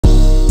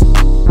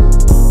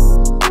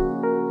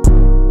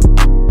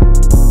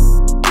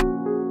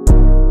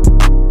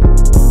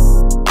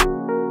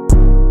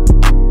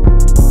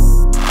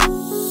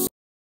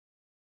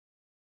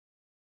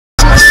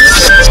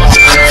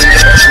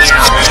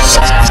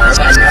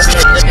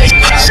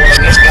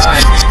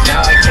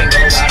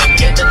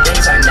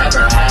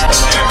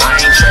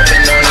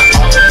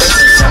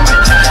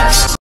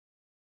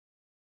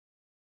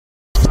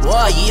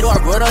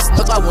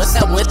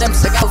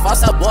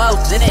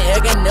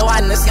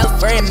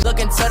frame.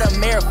 Looking to the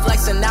mirror,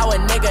 flexing now a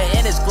nigga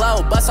in his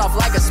glow. Bust off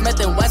like a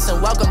Smith &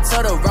 Wesson, welcome to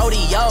the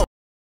rodeo.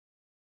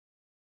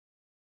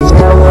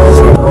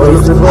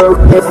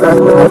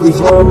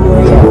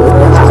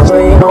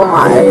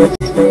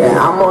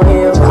 I'm on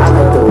him, I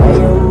like the way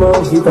you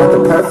move. You got the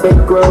perfect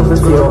groove.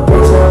 If you don't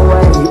get your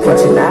way, you put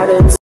your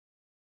attitude.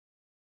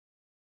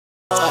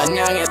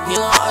 Nyanget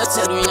nila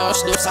til du know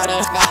snip side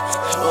of guy.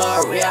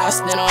 We are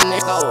still on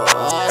nigga.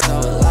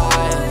 Don't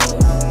lie.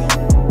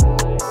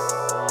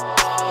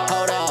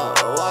 Hold up,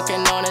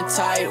 walking on a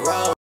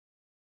tightrope.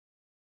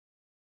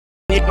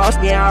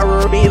 Я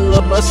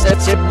робила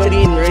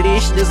посетипity nerdy.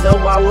 This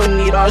though I would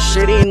need all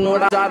shitty. No,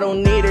 I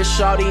don't need it.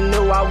 Shawty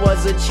knew I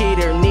was a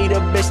cheater. Need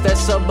a bitch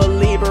that's a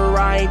believer. I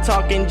ain't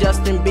talking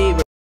Justin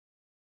Bieber.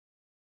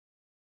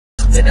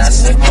 Did I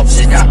slip up?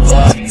 Shit got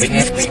up.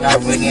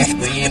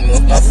 Ringing,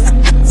 move up.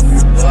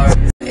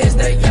 Is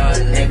that young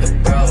nigga,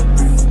 bro?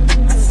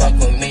 Fuck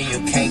with me, you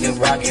can't get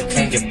robbed, you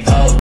can't get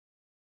pulled.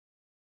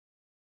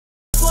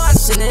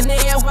 Watching in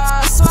there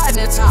while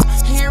sliding the top.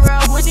 Here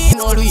up with the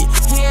Nordy.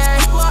 Here,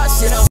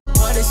 watching up.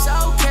 But it's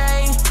okay,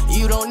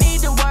 you don't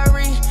need to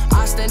worry.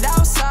 I stand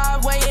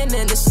outside waiting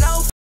in the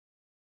snow.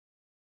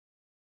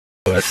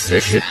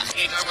 Shit.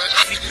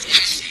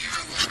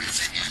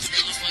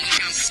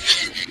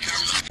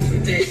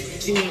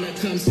 She wanna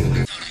come to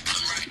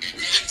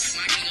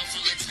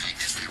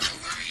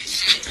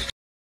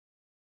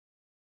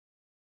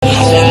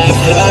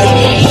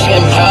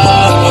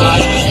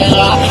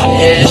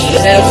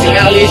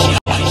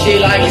she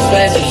like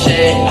expensive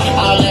shit.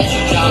 I'll let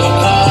you drive my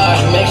car,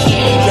 make sure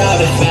you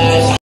drive it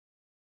fast.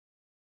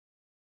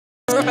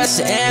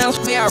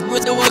 We are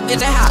with the work in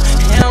the house.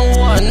 And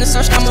one, the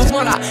search I'm with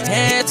one.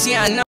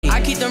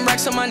 I keep them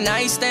racks on my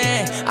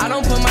nightstand. I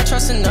don't put my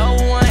trust in no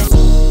one.